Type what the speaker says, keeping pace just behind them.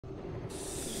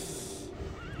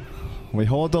We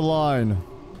hold the line.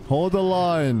 Hold the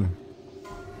line.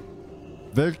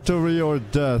 Victory or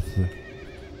death.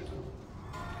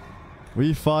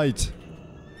 We fight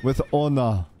with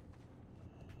honor.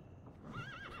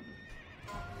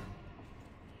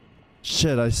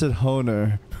 Shit, I said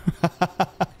honor.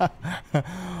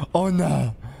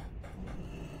 Honor.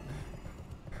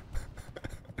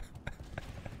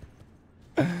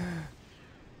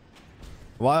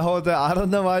 Why hold that? I don't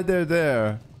know why they're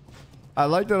there. I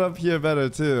like that up here better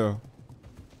too.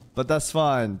 But that's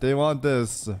fine. They want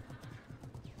this.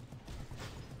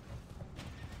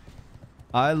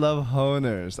 I love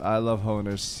honors. I love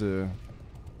honors too.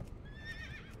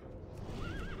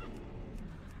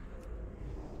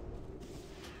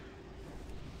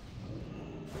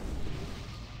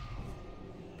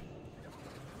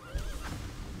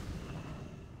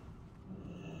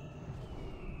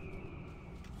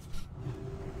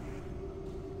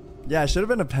 Yeah, I should have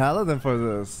been a paladin for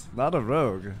this, not a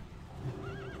rogue.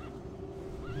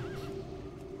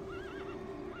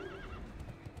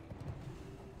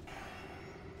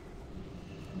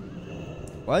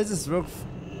 Why is this rogue?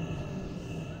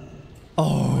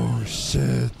 Oh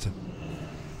shit!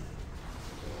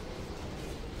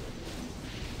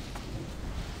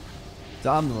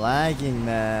 I'm lagging,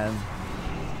 man.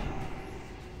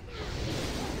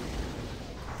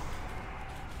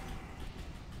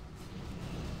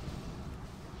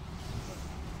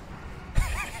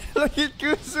 Look at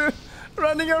Kuzu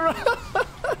running around.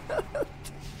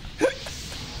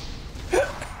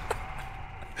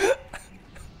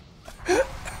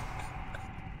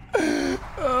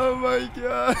 Oh my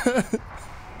god.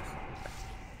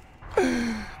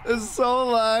 It's so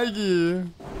laggy.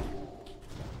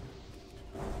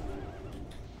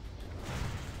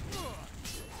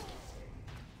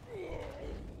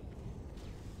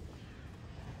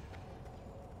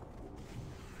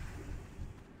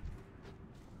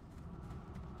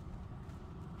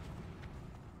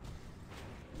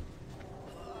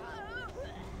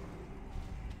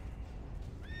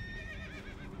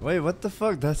 Wait, what the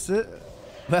fuck? That's it?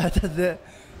 I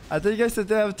thought you guys said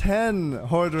they have 10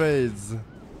 Horde raids.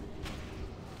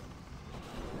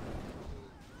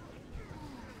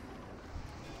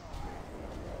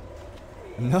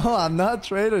 No, I'm not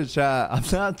traitor, chat. I'm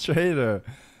not traitor.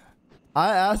 I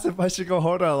asked if I should go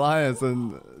Horde or Alliance,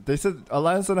 and they said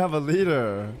Alliance don't have a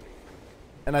leader.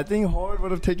 And I think Horde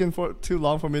would have taken too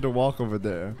long for me to walk over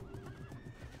there.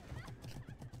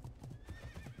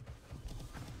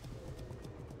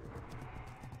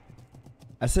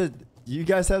 I said, you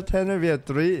guys have 10 or we had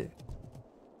 3?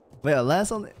 Wait,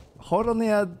 Alliance only... Horde only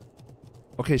had...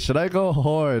 Okay, should I go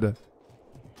Horde?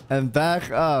 And back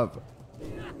up?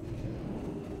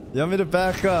 You want me to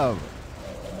back up?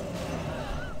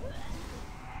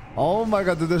 Oh my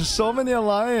god, dude, there's so many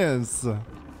Alliance.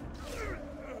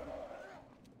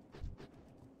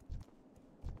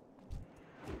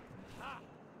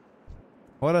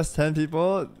 What, that's 10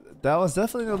 people? That was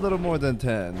definitely a little more than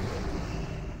 10.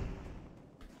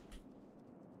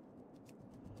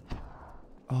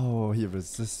 Oh, he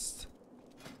resists.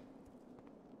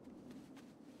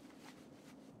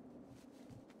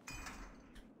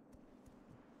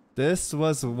 This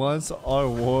was once our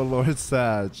warlord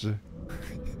Sag.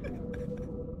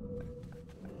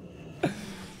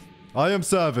 I am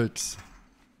Savix,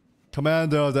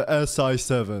 commander of the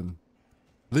SI-7,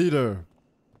 leader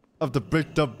of the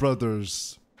Bricked Up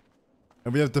Brothers,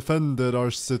 and we have defended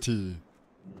our city.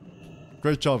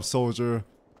 Great job, soldier.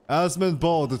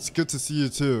 Asmongold, it's good to see you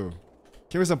too.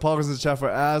 Give me some pockets in the chat for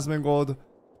Asmongold,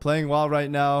 playing WoW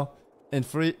right now in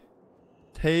free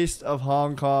Taste of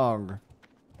Hong Kong.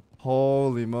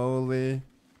 Holy moly.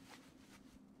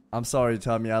 I'm sorry,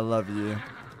 Tommy, I love you.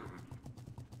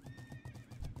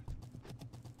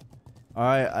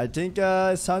 Alright, I think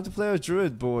it's time to play with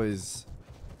Druid, boys.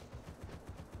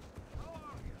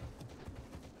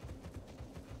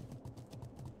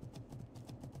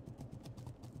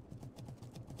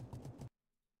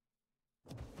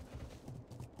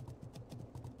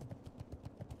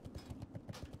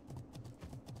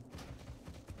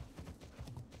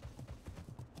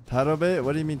 Title bait?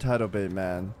 What do you mean title bait,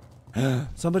 man?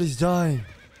 Somebody's dying.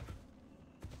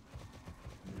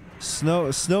 Snow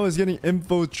is getting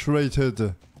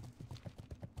infiltrated.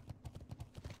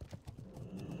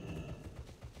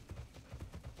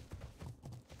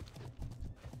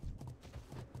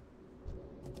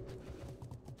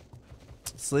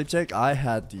 Sleep check? I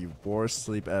had the worst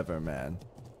sleep ever, man.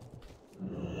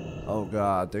 Oh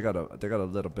god, they got a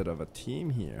little bit of a team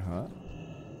here, huh?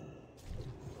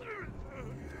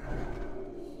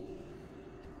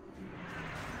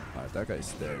 Alright, that guy's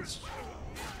staged.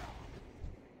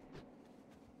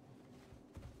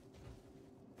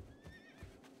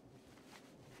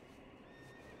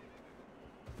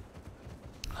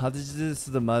 How did you do this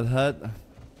to the Mud Hut?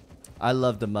 I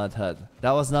love the Mud Hut.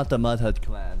 That was not the Mud Hut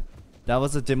clan. That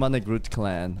was the Demonic Root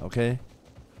clan, okay?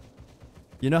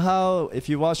 You know how if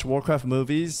you watch Warcraft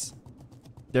movies,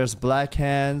 there's Black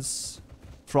Hands,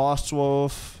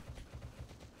 Frostwolf.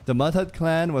 The Mud Hut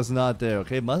clan was not there,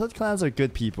 okay? Mud Hut clans are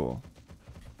good people.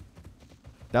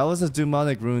 That was a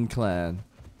Demonic Rune clan.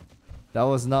 That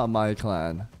was not my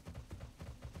clan.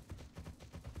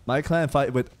 My clan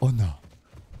fight with... Oh no.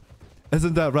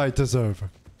 Isn't that right, Deserve?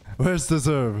 Where's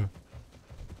Deserve?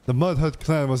 The Mud Hut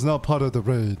clan was not part of the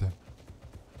raid.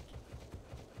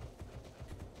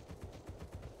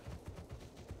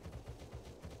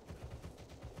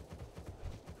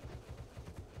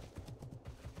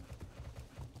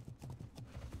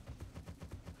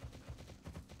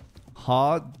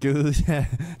 Hot goose.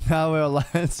 Now we're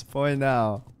Alliance Point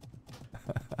now.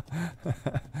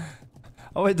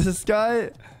 Oh wait, this guy?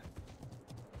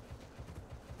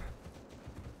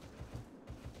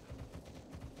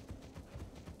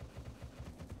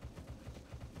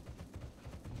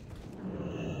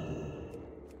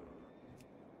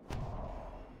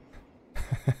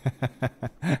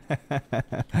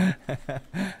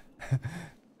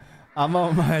 I'm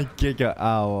on my Giga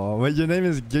Owl. Wait, your name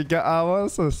is Giga Owl?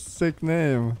 That's a sick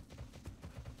name.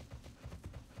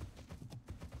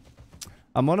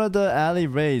 I'm one of the alley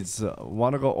raids.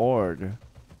 Wanna go org?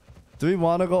 Do we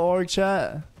wanna go org,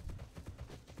 chat?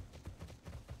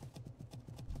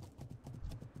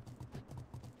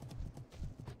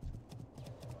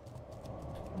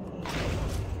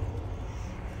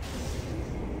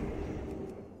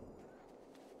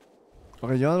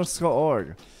 Okay, you wanna go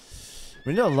org?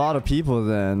 We need a lot of people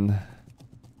then.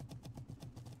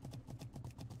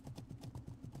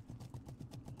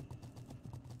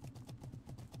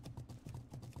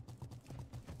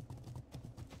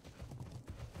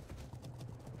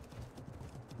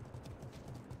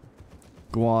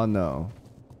 Guano.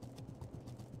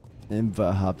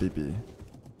 Imba Habibi.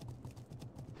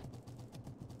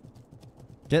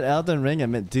 Get Elden Ring,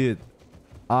 dude.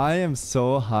 I am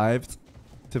so hyped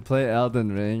to play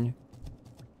Elden Ring.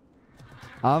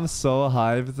 I'm so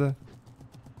hyped.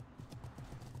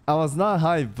 I was not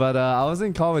hyped, but I was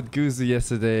in call with Guzu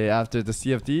yesterday after the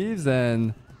Sea of Thieves,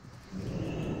 and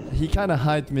he kind of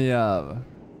hyped me up.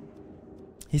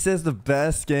 He says the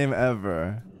best game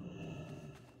ever.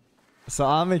 So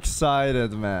I'm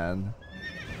excited, man.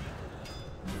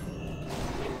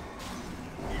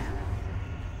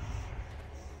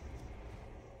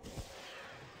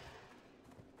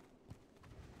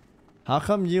 How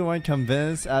come you weren't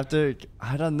convinced after...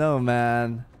 I don't know,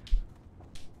 man.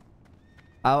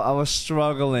 I was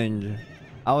struggling.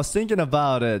 I was thinking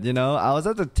about it, you know? I was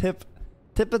at the tip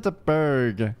of the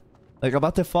berg. Like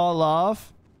about to fall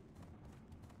off.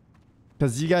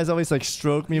 Because you guys always like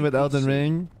stroke me with Elden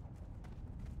Ring.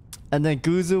 And then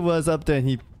Guzu was up there and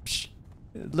he...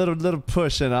 Little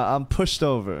push and I'm pushed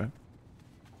over.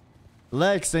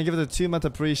 Lex, thank you for the 2 month.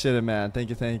 Appreciate it, man.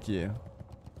 Thank you.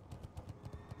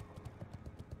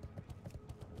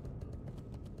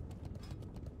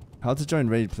 How to join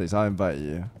raid, please? I'll invite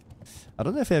you. I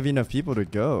don't know if I have enough people to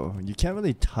go. You can't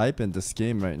really type in this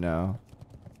game right now.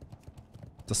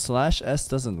 The /S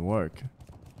doesn't work.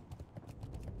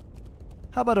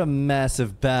 How about a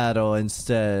massive battle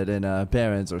instead in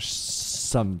Barons or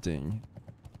something?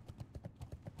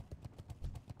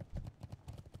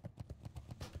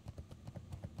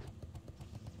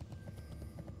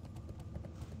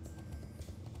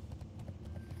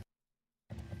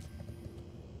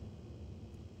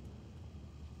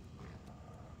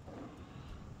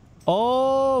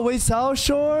 Oh, wait, South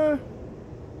Shore?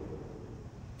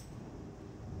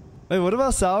 Wait, what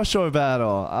about South Shore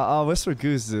battle? I'll whisper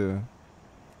Guzu.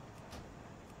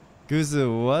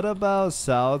 Guzu, what about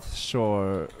South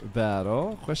Shore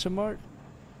battle? Question mark?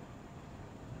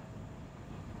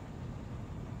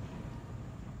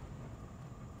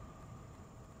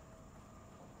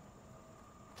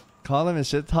 Call him a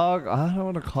shit talk? I don't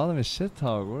want to call him a shit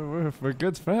talk. We're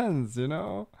good friends, you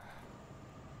know?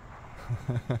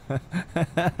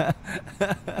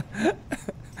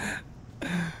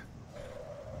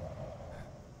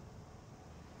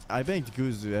 I banked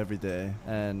Guzu every day,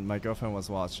 and my girlfriend was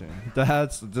watching.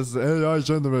 This is AI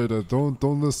generated. Don't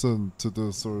listen to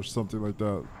this or something like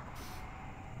that.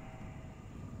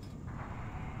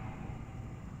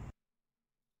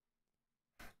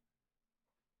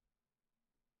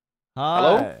 Hi.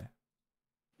 Hello?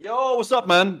 Yo, what's up,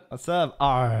 man? What's up?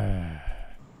 Arr.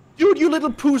 Dude, you little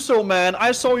puso, man.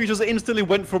 I saw you just instantly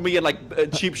went for me and like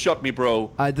cheap shot me, bro.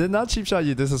 I did not cheap shot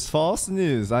you. This is false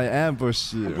news. I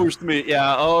ambushed you. Pushed me.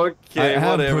 Yeah, okay,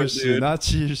 I whatever, ambushed you, dude. not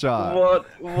cheap shot.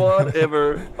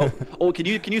 Whatever. Oh, can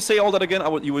you say all that again?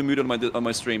 You were muted on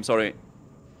my stream. Sorry.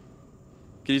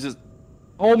 Can you just?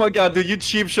 Oh my god, dude, you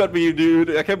cheap shot me,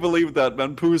 dude. I can't believe that,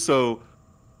 man. Puso.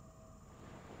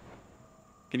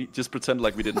 Can you just pretend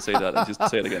like we didn't say that and just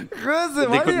say it again? Grizzly,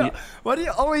 why do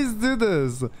you always do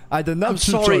this? I did not I'm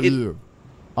cheap sorry, shot you.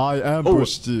 I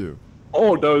ambushed you.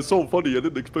 Oh, that was so funny. I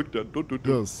didn't expect that.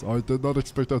 Yes, I did not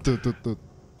expect that.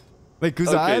 Wait, Guza,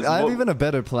 Okay, I have even a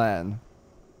better plan.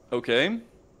 Okay.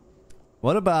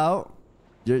 What about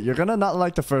you're gonna not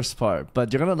like the first part,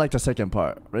 but you're gonna like the second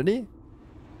part. Ready?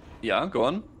 Yeah, go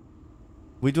on.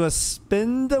 We do a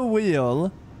spin the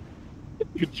wheel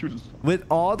with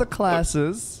all the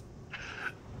classes,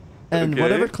 and Okay.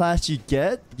 whatever class you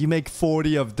get, you make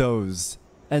 40 of those,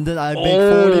 and then I make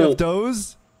 40 of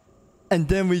those, and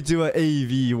then we do an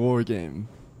AV war game.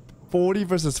 40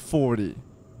 versus 40.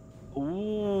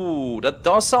 Ooh, that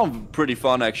does sound pretty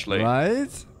fun, actually.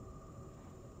 Right?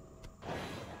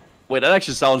 Wait, that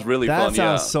actually sounds really That fun.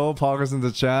 sounds Yeah. so poggers in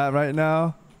the chat right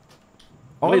now.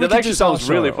 Wait, we that could actually do sounds South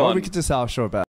really Shore, Or we fun. could do South Shore back.